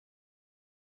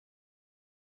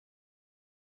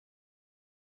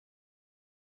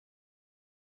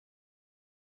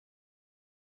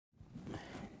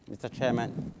Mr.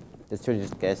 Chairman,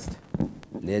 distinguished guests,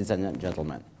 ladies and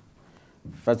gentlemen.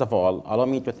 First of all, allow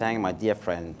me to thank my dear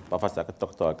friend, Professor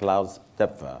Dr. Klaus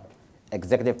Töpfer,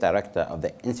 Executive Director of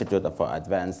the Institute for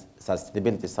Advanced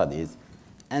Sustainability Studies,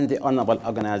 and the Honorable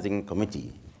Organizing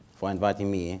Committee for inviting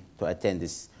me to attend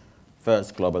this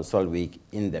first Global Soil Week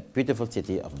in the beautiful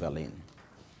city of Berlin.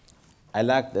 I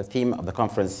like the theme of the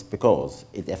conference because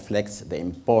it reflects the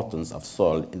importance of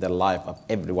soil in the life of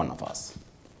every one of us.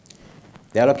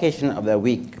 The allocation of the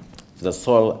week to the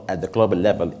soil at the global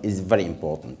level is very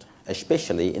important,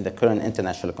 especially in the current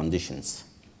international conditions,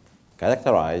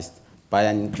 characterized by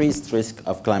an increased risk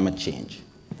of climate change,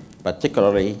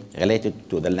 particularly related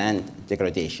to the land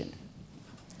degradation.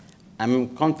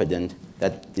 I'm confident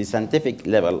that the scientific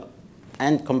level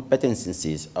and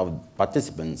competencies of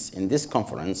participants in this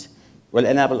conference will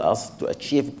enable us to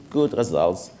achieve good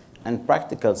results and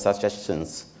practical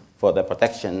suggestions for the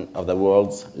protection of the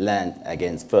world's land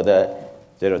against further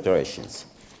deteriorations.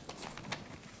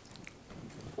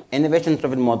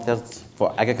 Innovation-driven models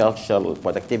for agricultural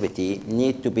productivity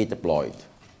need to be deployed.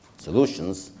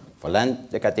 Solutions for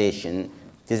land degradation,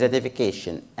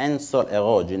 desertification, and soil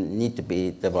erosion need to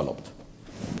be developed.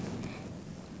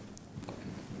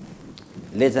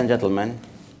 Ladies and gentlemen,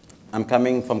 I'm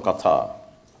coming from Qatar,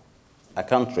 a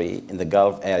country in the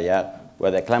Gulf area where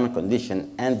the climate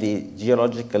condition and the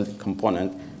geological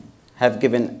component have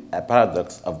given a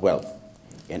paradox of wealth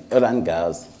in oil and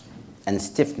gas and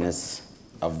stiffness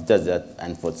of desert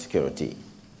and food security.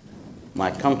 My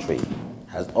country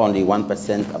has only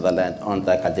 1% of the land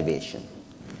under cultivation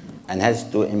and has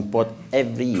to import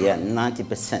every year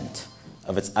 90%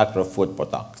 of its agro-food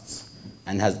products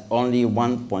and has only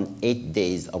 1.8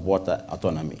 days of water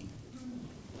autonomy.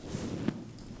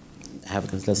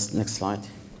 Next slide.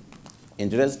 In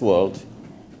today's world,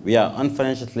 we are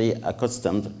unfortunately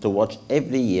accustomed to watch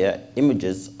every year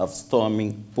images of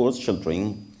storming poor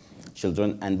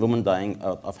children and women dying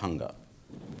out of hunger.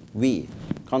 We,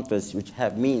 countries which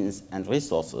have means and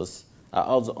resources, are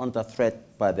also under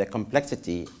threat by the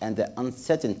complexity and the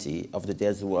uncertainty of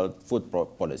today's world food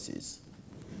policies.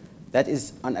 That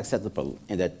is unacceptable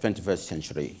in the 21st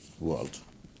century world.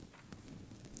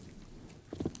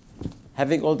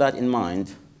 Having all that in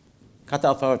mind,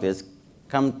 Qatar authorities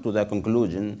come to the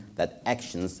conclusion that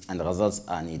actions and results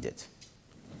are needed.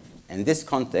 In this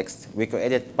context, we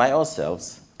created by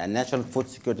ourselves a National Food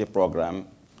Security Program,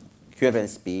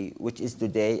 QFSP, which is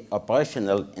today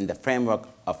operational in the framework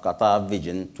of Qatar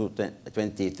Vision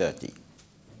 2030.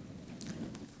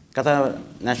 Qatar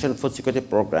National Food Security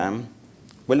Program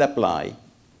will apply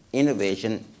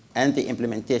innovation and the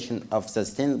implementation of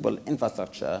sustainable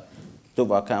infrastructure to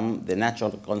overcome the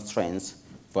natural constraints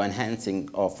for enhancing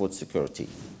our food security.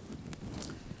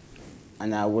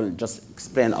 And I will just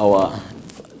explain a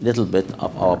little bit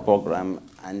of our program,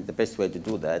 and the best way to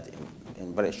do that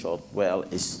in very short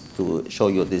is to show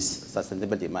you this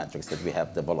sustainability matrix that we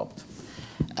have developed.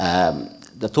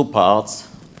 The two parts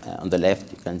on the left,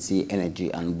 you can see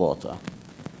energy and water.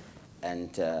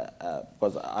 And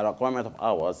because a requirement of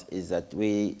ours is that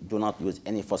we do not use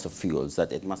any fossil fuels,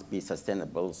 that it must be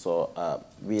sustainable. So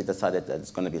we decided that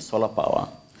it's going to be solar power.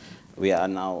 We are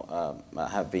now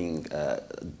having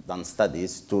done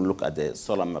studies to look at the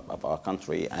solar map of our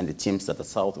country, and it seems that the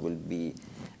south will be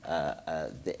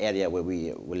the area where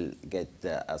we will get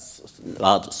a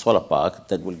large solar park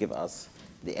that will give us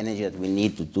the energy that we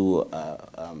need to do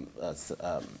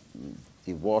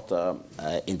the water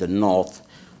in the north,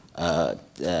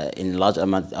 in large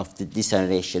amount of the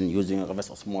desalination using reverse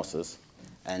osmosis.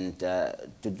 And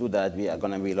to do that, we are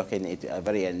going to be locating it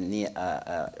very near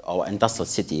our industrial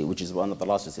city, which is one of the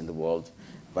largest in the world.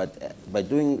 But by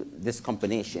doing this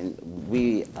combination,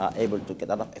 we are able to get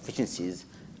a lot of efficiencies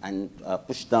and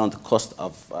push down the cost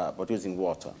of producing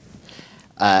water.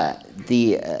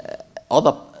 The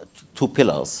other two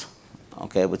pillars,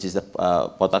 okay, which is the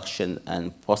production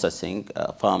and processing,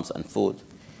 farms and food,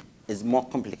 is more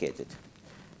complicated.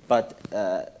 But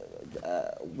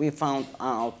we found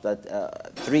out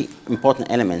that three important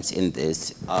elements in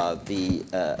this are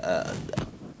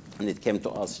and it came to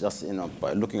us just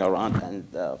by looking around and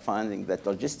finding that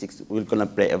logistics will going to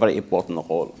play a very important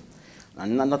role.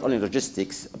 And not only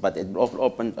logistics, but it will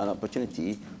open an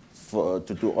opportunity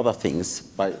to do other things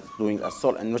by doing a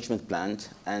soil enrichment plant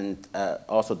and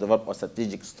also develop a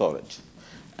strategic storage.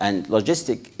 And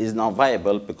logistics is now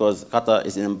viable because Qatar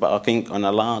is embarking on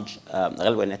a large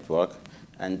railway network,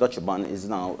 and Deutsche Bahn is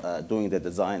now doing the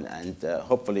design, and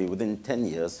hopefully within 10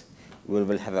 years, we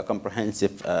will have a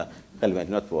comprehensive railway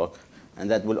network, and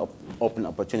that will open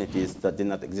opportunities that did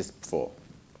not exist before.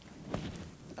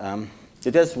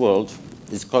 Today's world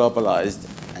is globalized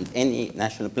and any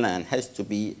national plan has to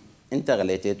be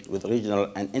interrelated with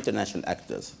regional and international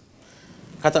actors.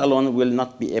 Qatar alone will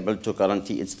not be able to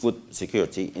guarantee its food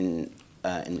security in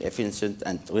an efficient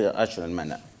and rational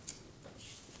manner.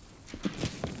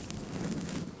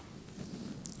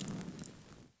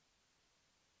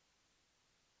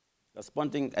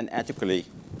 Responding adequately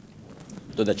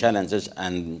to the challenges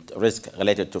and risks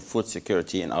related to food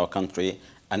security in our country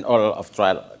and all of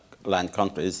trial-land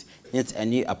countries needs a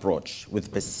new approach with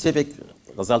specific,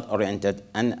 result-oriented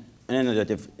and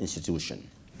innovative institution.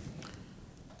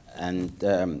 And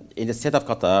in the state of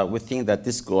Qatar, we think that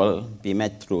this goal be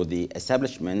met through the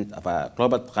establishment of a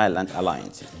global trial-land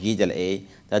alliance, GDLA,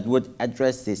 that would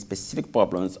address the specific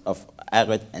problems of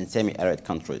arid and semi-arid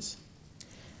countries.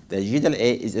 The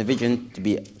GDLA is envisioned to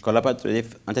be a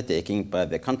collaborative undertaking by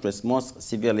the countries most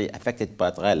severely affected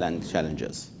by trial-land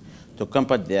challenges to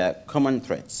combat their common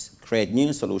threats, create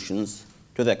new solutions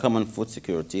to their common food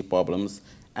security problems,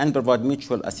 and provide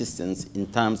mutual assistance in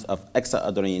times of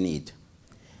extraordinary need.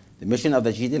 The mission of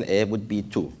the GDLA would be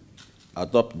to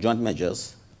adopt joint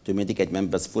measures to mitigate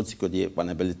members' food security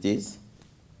vulnerabilities,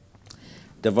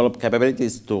 develop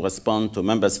capabilities to respond to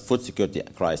members' food security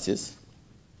crisis,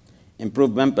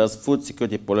 improve members' food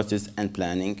security policies and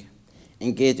planning,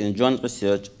 engage in joint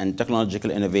research and technological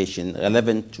innovation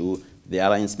relevant to the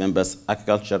alliance members'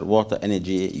 agriculture, water,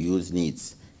 energy use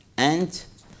needs, and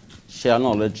share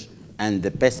knowledge and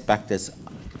the best practice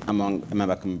among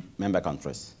member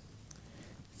countries.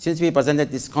 Since we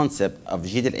presented this concept of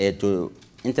GDLA to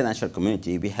international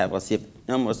community, we have received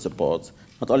numerous support,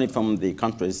 not only from the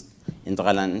countries in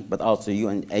Thailand, but also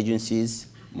UN agencies,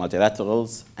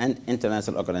 multilaterals, and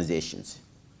international organizations.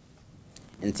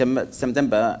 In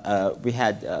September, we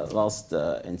had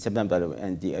in September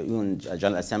in the UN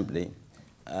General Assembly,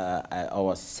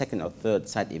 our second or third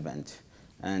side event,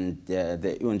 and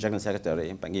the UN General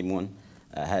Secretary, Ban Ki-moon,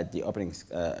 had the opening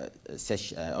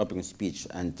speech,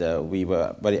 and we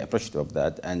were very appreciative of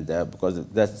that, and because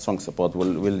that strong support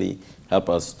will really help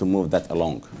us to move that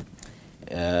along.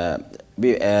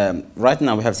 Right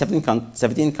now, we have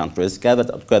 17 countries gathered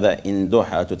together in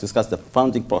Doha to discuss the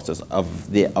founding process of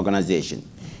the organization.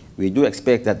 We do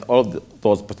expect that all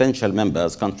those potential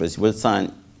members countries will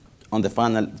sign on the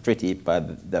final treaty by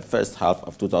the first half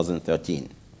of 2013.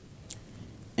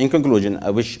 In conclusion,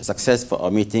 I wish success for our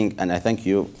meeting, and I thank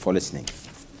you for listening.